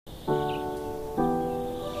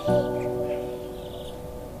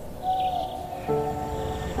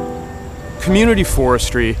Community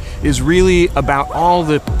forestry is really about all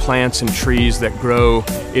the plants and trees that grow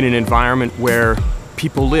in an environment where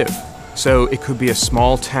people live. So it could be a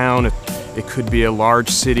small town, it could be a large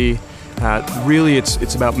city. Really,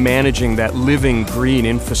 it's about managing that living green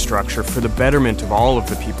infrastructure for the betterment of all of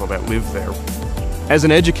the people that live there. As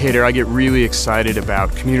an educator, I get really excited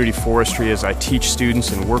about community forestry as I teach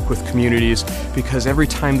students and work with communities, because every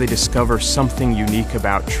time they discover something unique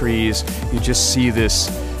about trees, you just see this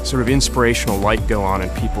sort of inspirational light go on in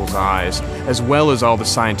people's eyes. As well as all the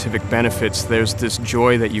scientific benefits, there's this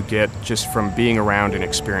joy that you get just from being around and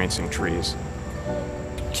experiencing trees.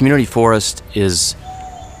 Community forest is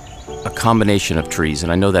a combination of trees,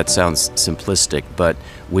 and I know that sounds simplistic, but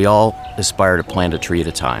we all aspire to plant a tree at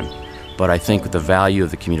a time. But I think the value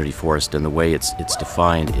of the community forest and the way it's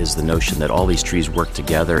defined is the notion that all these trees work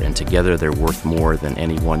together, and together they're worth more than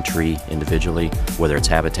any one tree individually, whether it's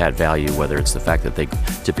habitat value, whether it's the fact that they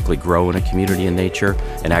typically grow in a community in nature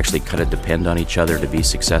and actually kind of depend on each other to be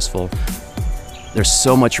successful. There's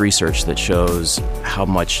so much research that shows how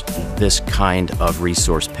much this kind of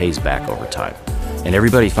resource pays back over time. And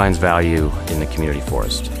everybody finds value in the community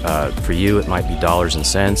forest. For you, it might be dollars and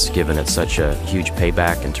cents, given it's such a huge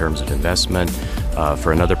payback in terms of investment.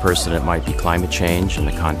 For another person, it might be climate change in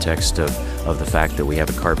the context of the fact that we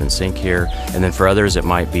have a carbon sink here. And then for others, it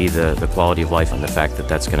might be the quality of life and the fact that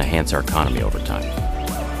that's going to enhance our economy over time.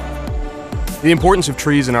 The importance of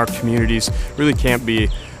trees in our communities really can't be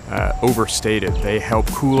overstated. They help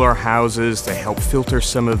cool our houses, they help filter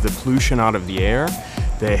some of the pollution out of the air.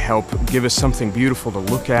 They help give us something beautiful to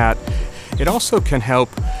look at. It also can help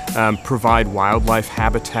provide wildlife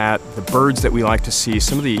habitat. The birds that we like to see,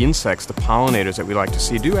 some of the insects, the pollinators that we like to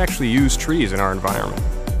see, do actually use trees in our environment.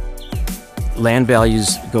 Land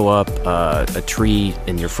values go up. A tree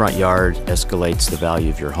in your front yard escalates the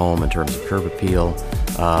value of your home in terms of curb appeal.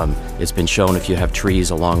 It's been shown if you have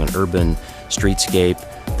trees along an urban streetscape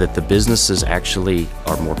that the businesses actually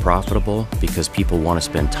are more profitable because people want to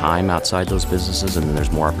spend time outside those businesses, and then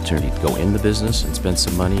there's more opportunity to go in the business and spend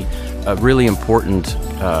some money. A really important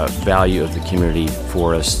value of the community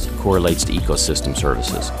forest correlates to ecosystem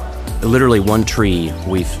services. Literally one tree,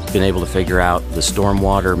 we've been able to figure out the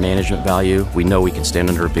stormwater management value. We know we can stand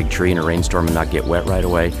under a big tree in a rainstorm and not get wet right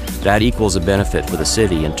away. That equals a benefit for the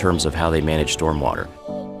city in terms of how they manage stormwater.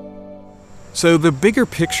 So the bigger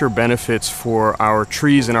picture benefits for our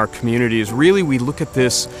trees in our communities, really we look at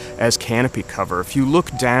this as canopy cover. If you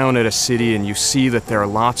look down at a city and you see that there are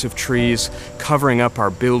lots of trees covering up our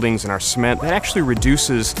buildings and our cement, that actually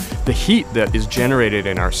reduces the heat that is generated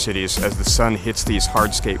in our cities as the sun hits these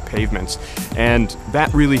hardscape pavements. And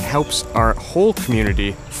that really helps our whole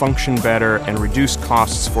community function better and reduce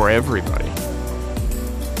costs for everybody.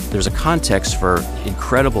 There's a context for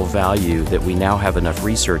incredible value that we now have enough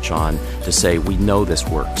research on to say we know this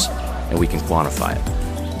works and we can quantify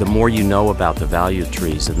it. The more you know about the value of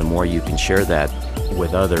trees and the more you can share that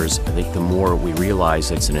with others, I think the more we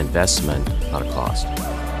realize it's an investment, not a cost.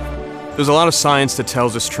 There's a lot of science that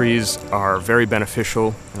tells us trees are very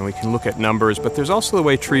beneficial, and we can look at numbers, but there's also the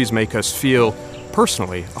way trees make us feel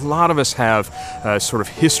personally. A lot of us have a sort of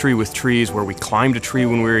history with trees where we climbed a tree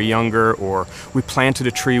when we were younger, or we planted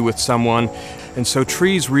a tree with someone. And so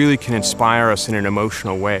trees really can inspire us in an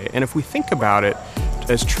emotional way. And if we think about it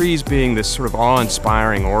as trees being this sort of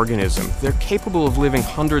awe-inspiring organism, they're capable of living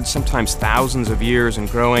hundreds, sometimes thousands of years and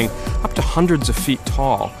growing up to hundreds of feet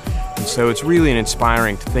tall. And so it's really an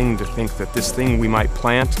inspiring thing to think that this thing we might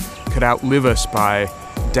plant could outlive us by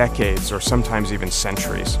decades or sometimes even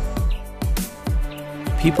centuries.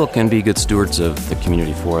 People can be good stewards of the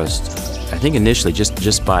community forest, I think initially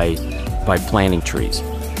just by planting trees.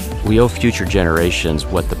 We owe future generations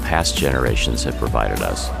what the past generations have provided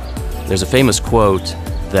us. There's a famous quote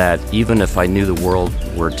that even if I knew the world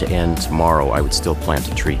were to end tomorrow, I would still plant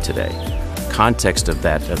a tree today. Context of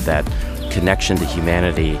that connection to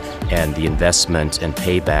humanity and the investment and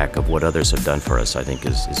payback of what others have done for us, I think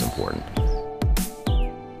is important.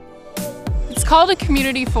 It's called a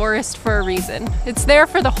community forest for a reason. It's there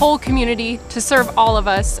for the whole community to serve all of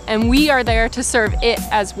us, and we are there to serve it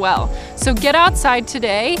as well. So get outside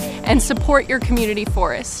today and support your community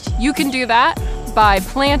forest. You can do that by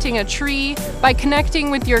planting a tree, by connecting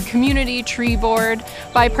with your community tree board,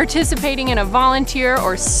 by participating in a volunteer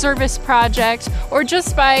or service project, or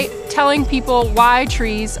just by telling people why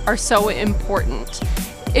trees are so important.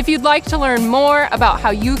 If you'd like to learn more about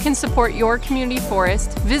how you can support your community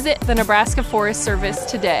forest, visit the Nebraska Forest Service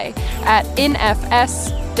today at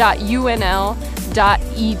nfs.unl.edu.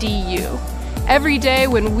 Every day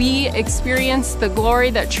when we experience the glory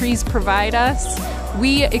that trees provide us,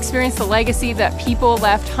 We experience the legacy that people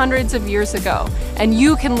left hundreds of years ago, and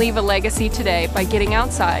you can leave a legacy today by getting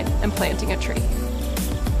outside and planting a tree.